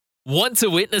Want to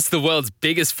witness the world's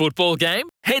biggest football game?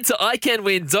 Head to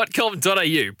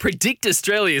iCanWin.com.au, predict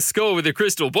Australia's score with a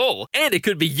crystal ball, and it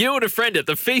could be you and a friend at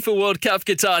the FIFA World Cup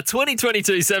Qatar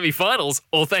 2022 semi-finals,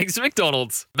 all thanks to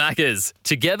McDonald's. Maccas,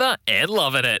 together and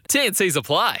loving it. TNCs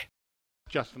apply.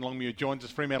 Justin Longmuir joins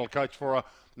us, Fremantle coach, for a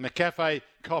McCafe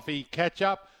coffee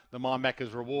catch-up. The My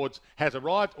Maccas Rewards has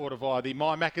arrived. Order via the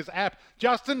My Maccas app.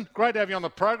 Justin, great to have you on the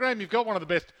program. You've got one of the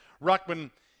best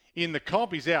ruckmen in the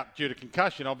comp. He's out due to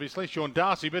concussion, obviously, Sean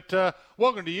Darcy. But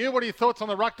welcome to you. What are your thoughts on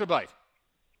the ruck debate?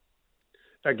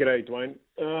 G'day, Dwayne.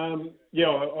 I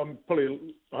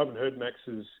haven't heard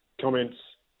Max's comments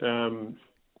out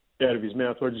of his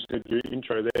mouth. I just heard your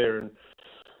intro there, and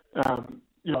I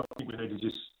think we need to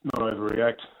just not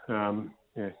overreact.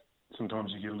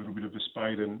 Sometimes you get a little bit of a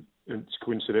spade, and it's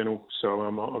coincidental. So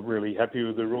I'm really happy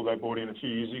with the rule they brought in a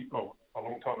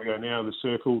long time ago now, the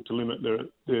circle, to limit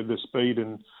the speed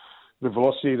and the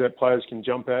velocity that players can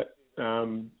jump at. I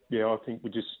think we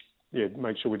just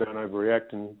make sure we don't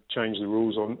overreact and change the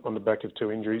rules on the back of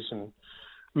two injuries and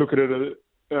look at it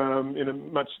in a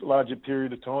much larger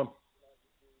period of time.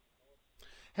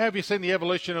 How have you seen the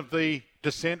evolution of the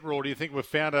descent rule? Do you think we've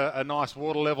found a nice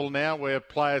water level now where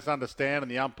players understand and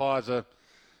the umpires are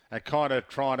kind of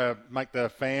trying to make the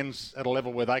fans at a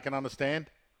level where they can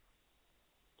understand?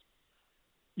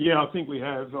 Yeah, I think we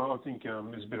have. I think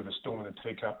there's a bit of a storm in the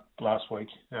teacup last week.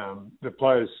 The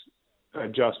players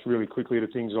adjust really quickly to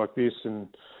things like this, and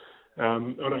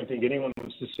I don't think anyone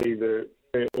wants to see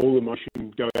all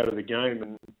emotion go out of the game.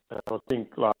 And I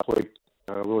think last week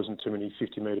there wasn't too many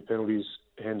 50-metre penalties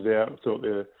handed out. I thought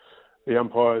the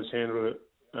umpires handled it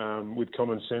with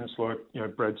common sense, like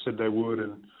Brad said they would.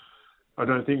 And I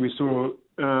don't think we saw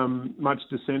much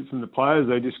dissent from the players.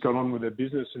 They just got on with their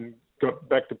business and got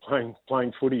back to playing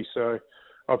footy. So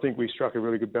I think we struck a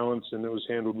really good balance, and it was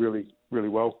handled really, really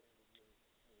well.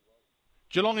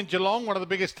 Geelong in Geelong, one of the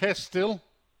biggest tests still?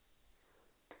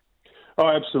 Oh,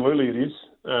 absolutely it is.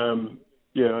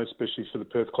 Especially for the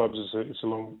Perth clubs, it's a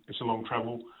long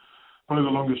travel. One of the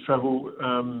longest travel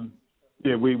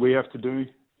we have to do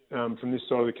from this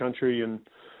side of the country, and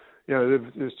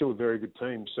they're still a very good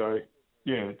team. So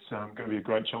it's going to be a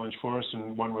great challenge for us,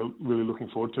 and one we're really looking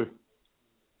forward to.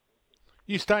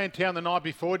 You stay in town the night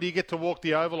before. Do you get to walk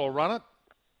the Oval or run it?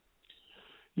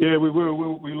 Yeah, we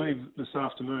will. We leave this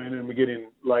afternoon and we get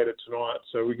in later tonight.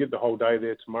 So we get the whole day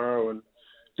there tomorrow and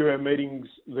do our meetings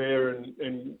there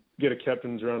and get a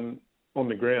captain's run on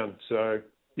the ground. So,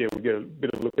 we get a bit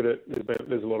of a look at it.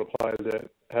 There's a lot of players that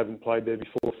haven't played there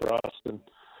before for us. And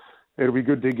it'll be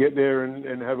good to get there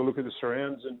and have a look at the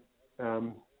surrounds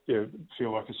and,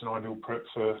 feel like it's an ideal prep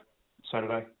for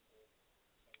Saturday.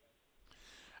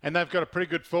 And they've got a pretty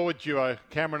good forward duo.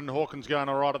 Cameron and Hawkins going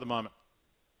all right at the moment.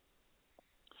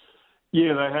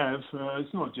 Yeah, they have.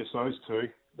 It's not just those two.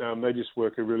 They just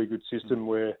work a really good system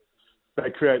where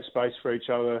they create space for each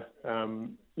other.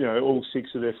 All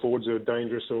six of their forwards are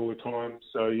dangerous all the time,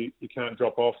 so you can't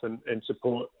drop off and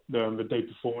support the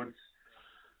deeper forwards.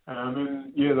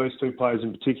 Those two players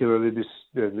in particular,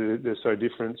 they're so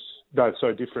different. They're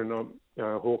so different.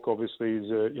 Hawk obviously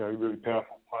is a really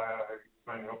powerful player who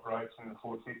mainly operates in the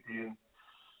 450, and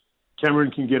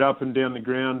Cameron can get up and down the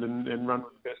ground and run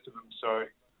with the best of them. So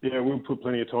we'll put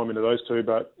plenty of time into those two,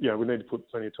 but we need to put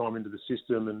plenty of time into the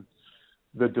system and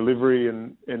the delivery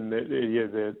and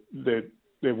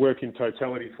their work in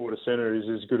totality for the centre is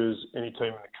as good as any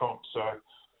team in the comp. So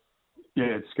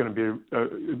it's going to be a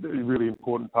really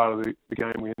important part of the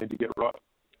game we need to get right.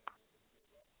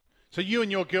 So you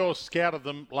and your girls scouted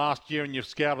them last year and you've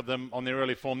scouted them on their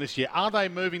early form this year. Are they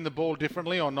moving the ball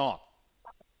differently or not?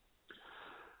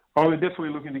 Oh, they're definitely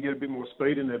looking to get a bit more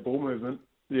speed in their ball movement.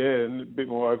 Yeah, and a bit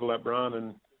more overlap run,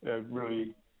 and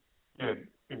really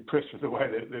impressed with the way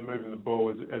they're moving the ball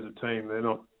as a team.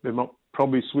 They're not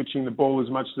probably switching the ball as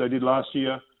much as they did last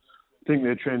year. I think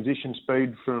their transition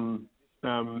speed from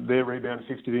their rebound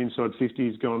 50 to inside 50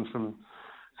 has gone from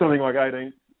something like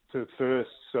 18th to first.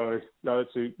 So no,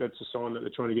 that's a sign that they're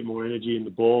trying to get more energy in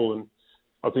the ball, and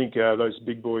I think those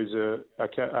big boys are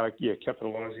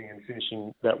capitalising and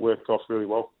finishing that work off really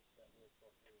well.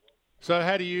 So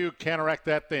how do you counteract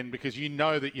that then? Because you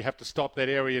know that you have to stop that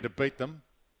area to beat them.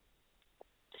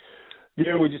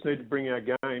 Yeah, we just need to bring our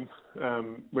game.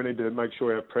 We need to make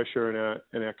sure our pressure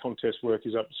and our contest work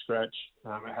is up to scratch.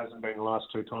 It hasn't been the last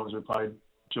two times we played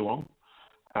Geelong,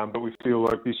 but we feel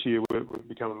like this year we've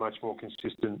become a much more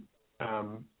consistent.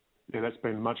 That's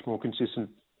been a much more consistent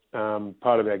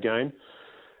part of our game.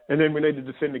 And then we need to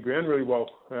defend the ground really well.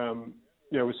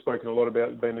 We've spoken a lot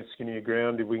about being a skinnier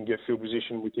ground. If we can get field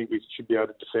position, we think we should be able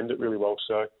to defend it really well.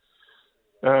 So,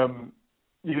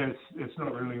 Yeah, it's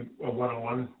not really a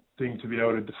one-on-one thing to be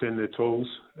able to defend their tools.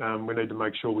 We need to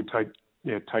make sure we take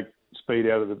speed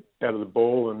out of the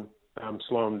ball and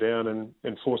slow them down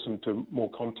and force them to more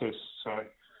contests. So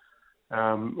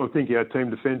I think our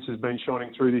team defence has been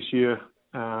shining through this year,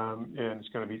 and it's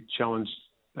going to be challenged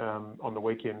on the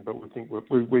weekend. But we think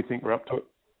we're up to it.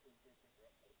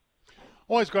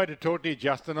 Always great to talk to you,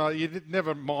 Justin. You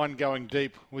never mind going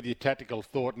deep with your tactical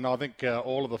thought, and I think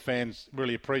all of the fans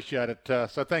really appreciate it.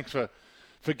 So thanks for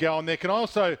going there. Can I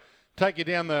also take you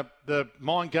down the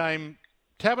mind game?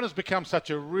 Tabin has become such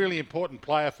a really important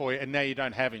player for you, and now you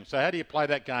don't have him. So how do you play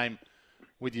that game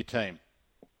with your team?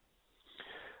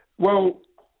 Well,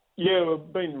 yeah,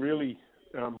 I've been really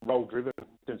role-driven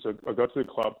since I got to the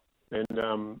club, and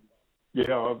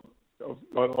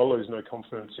I lose no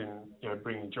confidence in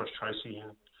bringing Josh Tracy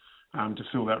in to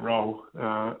fill that role.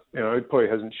 He probably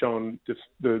hasn't shown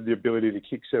the ability to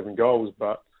kick 7 goals,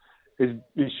 but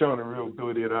he's shown a real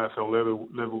ability at AFL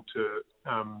level to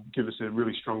give us a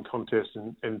really strong contest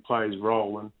and play his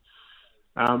role. And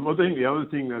I think the other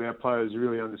thing that our players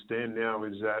really understand now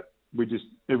is that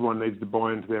everyone needs to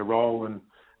buy into their role, and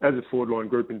as a forward line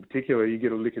group in particular, you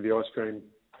get a lick of the ice cream.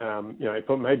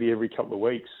 Maybe every couple of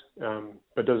weeks,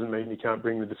 but doesn't mean you can't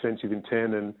bring the defensive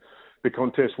intent and the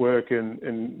contest work and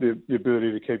the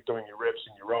ability to keep doing your reps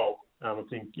in your role. I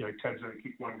think, Tabs only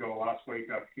kicked 1 goal last week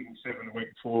after kicking 7 the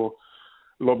week before.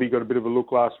 Lobby got a bit of a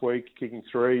look last week, kicking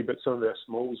 3, but some of our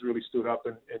smalls really stood up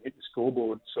and hit the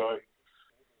scoreboard. So,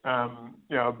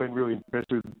 I've been really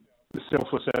impressed with the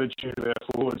selfless attitude of our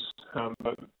forwards,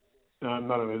 but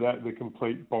not only that, the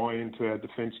complete buy-in to our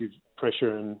defensive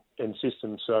pressure and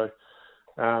system. So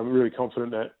really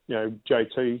confident that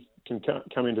JT can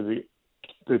come into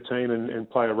the team and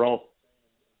play a role.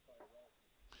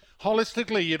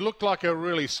 Holistically, you look like a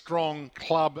really strong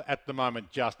club at the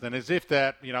moment, Justin, as if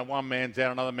that, one man's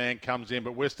out, another man comes in,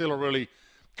 but we're still a really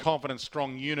confident,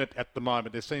 strong unit at the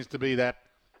moment. There seems to be that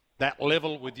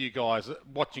level with you guys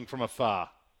watching from afar.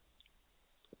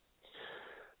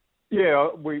 Yeah,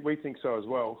 we think so as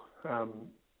well.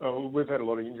 We've had a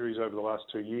lot of injuries over the last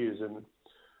 2 years,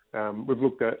 and we've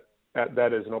looked at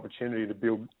that as an opportunity to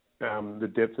build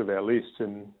the depth of our list.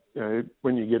 And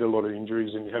when you get a lot of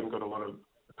injuries and you haven't got a lot of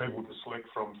people to select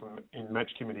from in match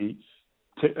committee,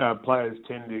 players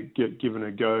tend to get given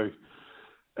a go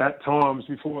at times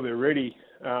before they're ready.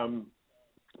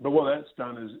 But what that's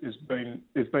done is been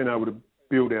able to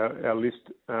build our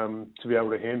list to be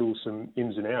able to handle some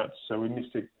ins and outs. So we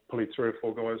missed probably 3 or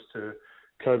 4 guys to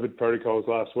COVID protocols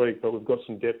last week, but we've got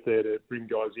some depth there to bring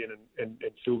guys in and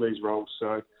fill these roles.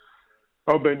 So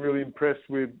I've been really impressed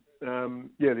with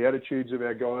the attitudes of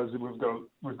our guys.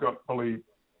 We've got probably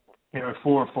 4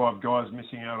 or 5 guys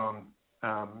missing out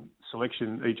on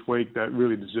selection each week that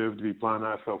really deserve to be playing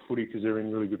AFL footy because they're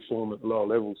in really good form at the lower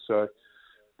levels. So I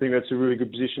think that's a really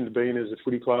good position to be in as a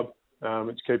footy club.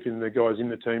 It's keeping the guys in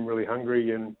the team really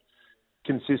hungry and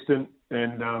consistent,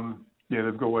 and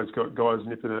they've always got guys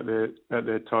nipping at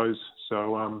their toes.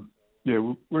 So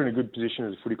we're in a good position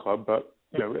as a footy club. But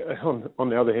on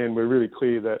the other hand, we're really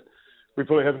clear that we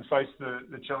probably haven't faced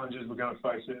the challenges we're going to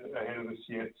face ahead of us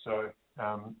yet. So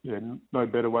no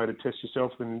better way to test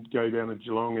yourself than go down to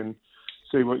Geelong and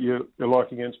see what you're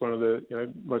like against one of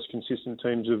the most consistent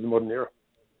teams of the modern era.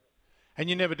 And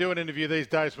you never do an interview these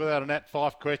days without an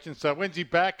at-5 question. So when's he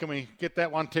back? Can we get that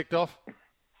one ticked off?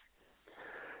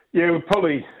 Yeah, we're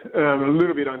probably a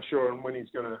little bit unsure on when he's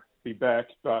going to be back,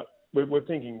 but we're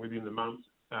thinking within the month,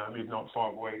 if not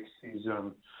 5 weeks. He's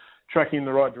tracking in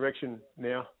the right direction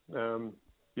now.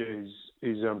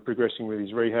 He's progressing with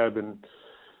his rehab, and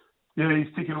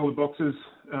he's ticking all the boxes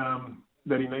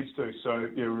that he needs to. So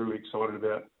we're really excited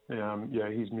about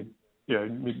his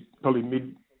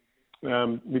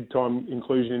mid-time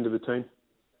inclusion into the team.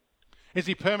 Is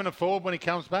he permanent forward when he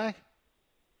comes back?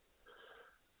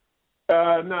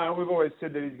 No, we've always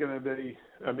said that he's going to be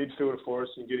a midfielder for us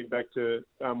and getting back to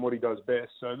what he does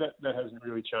best. So that hasn't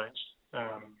really changed.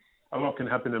 A lot can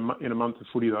happen in a month of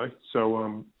footy though.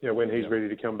 So when he's ready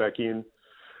to come back in,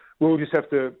 we'll just have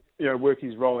to work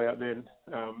his role out then.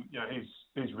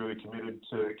 He's really committed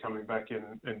to coming back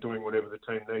and doing whatever the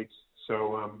team needs.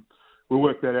 So we'll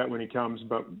work that out when he comes.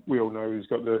 But we all know he's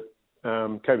got the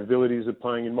capabilities of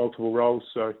playing in multiple roles.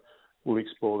 So we'll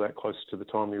explore that closer to the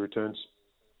time he returns.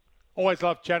 Always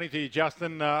love chatting to you,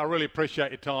 Justin. I really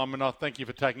appreciate your time, and I thank you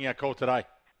for taking our call today.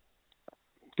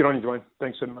 Good on you, Dwayne.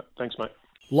 Thanks, mate.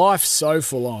 Life's so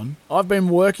full on. I've been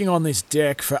working on this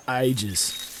deck for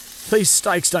ages. These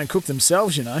steaks don't cook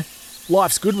themselves,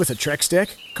 Life's good with a Trex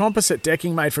deck. Composite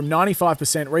decking made from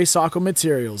 95% recycled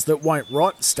materials that won't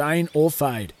rot, stain or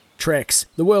fade. Trex,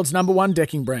 the world's #1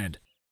 decking brand.